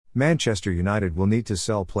Manchester United will need to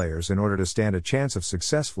sell players in order to stand a chance of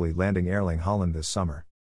successfully landing Erling Haaland this summer.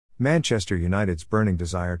 Manchester United's burning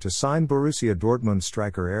desire to sign Borussia Dortmund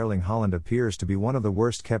striker Erling Haaland appears to be one of the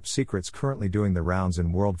worst-kept secrets currently doing the rounds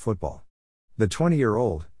in world football. The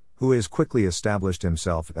 20-year-old, who has quickly established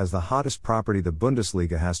himself as the hottest property the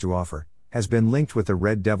Bundesliga has to offer, has been linked with the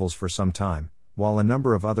Red Devils for some time, while a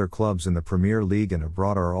number of other clubs in the Premier League and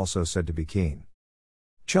abroad are also said to be keen.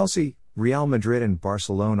 Chelsea, Real Madrid and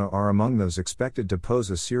Barcelona are among those expected to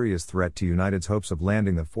pose a serious threat to United's hopes of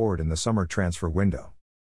landing the forward in the summer transfer window.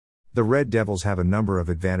 The Red Devils have a number of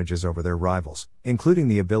advantages over their rivals, including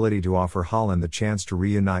the ability to offer Haaland the chance to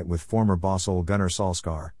reunite with former boss Ole Gunnar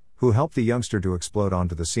Solskjaer, who helped the youngster to explode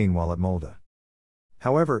onto the scene while at Molde.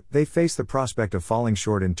 However, they face the prospect of falling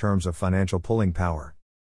short in terms of financial pulling power.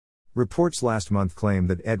 Reports last month claimed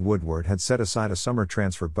that Ed Woodward had set aside a summer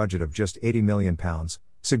transfer budget of just £80 million,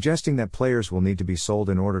 suggesting that players will need to be sold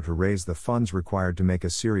in order to raise the funds required to make a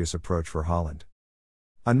serious approach for Haaland.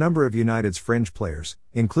 A number of United's fringe players,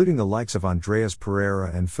 including the likes of Andreas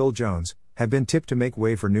Pereira and Phil Jones, have been tipped to make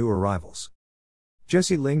way for new arrivals.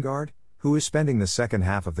 Jesse Lingard, who is spending the second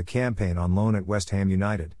half of the campaign on loan at West Ham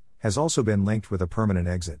United, has also been linked with a permanent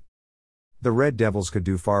exit. The Red Devils could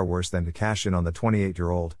do far worse than to cash in on the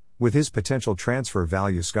 28-year-old, with his potential transfer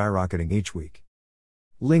value skyrocketing each week.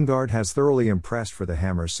 Lingard has thoroughly impressed for the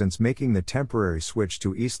Hammers since making the temporary switch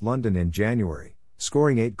to East London in January,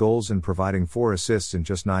 scoring 8 goals and providing 4 assists in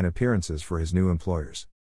just 9 appearances for his new employers.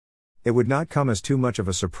 It would not come as too much of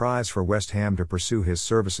a surprise for West Ham to pursue his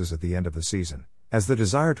services at the end of the season, as the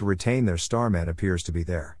desire to retain their star man appears to be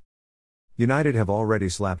there. United have already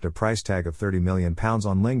slapped a price tag of £30 million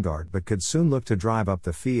on Lingard but could soon look to drive up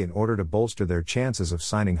the fee in order to bolster their chances of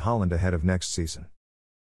signing Haaland ahead of next season.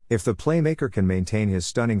 If the playmaker can maintain his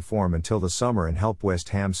stunning form until the summer and help West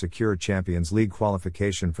Ham secure Champions League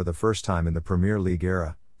qualification for the first time in the Premier League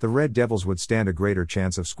era, the Red Devils would stand a greater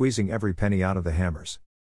chance of squeezing every penny out of the Hammers.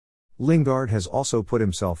 Lingard has also put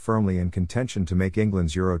himself firmly in contention to make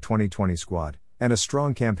England's Euro 2020 squad, and a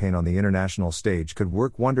strong campaign on the international stage could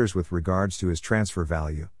work wonders with regards to his transfer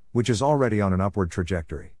value, which is already on an upward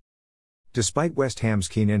trajectory. Despite West Ham's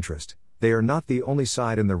keen interest, they are not the only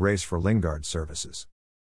side in the race for Lingard's services.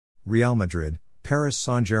 Real Madrid, Paris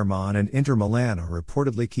Saint-Germain and Inter Milan are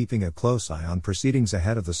reportedly keeping a close eye on proceedings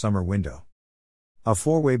ahead of the summer window. A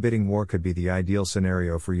four-way bidding war could be the ideal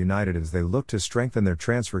scenario for United as they look to strengthen their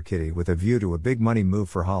transfer kitty with a view to a big money move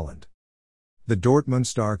for Haaland. The Dortmund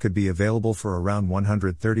star could be available for around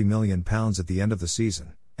 £130 million at the end of the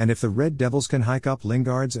season, and if the Red Devils can hike up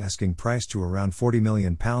Lingard's asking price to around £40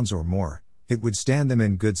 million or more, it would stand them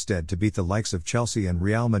in good stead to beat the likes of Chelsea and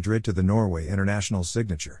Real Madrid to the Norway international's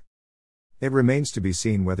signature. It remains to be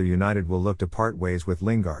seen whether United will look to part ways with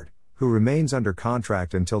Lingard, who remains under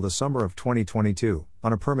contract until the summer of 2022,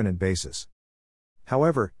 on a permanent basis.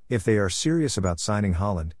 However, if they are serious about signing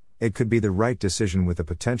Haaland, it could be the right decision with the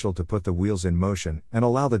potential to put the wheels in motion and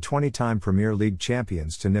allow the 20-time Premier League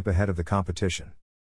champions to nip ahead of the competition.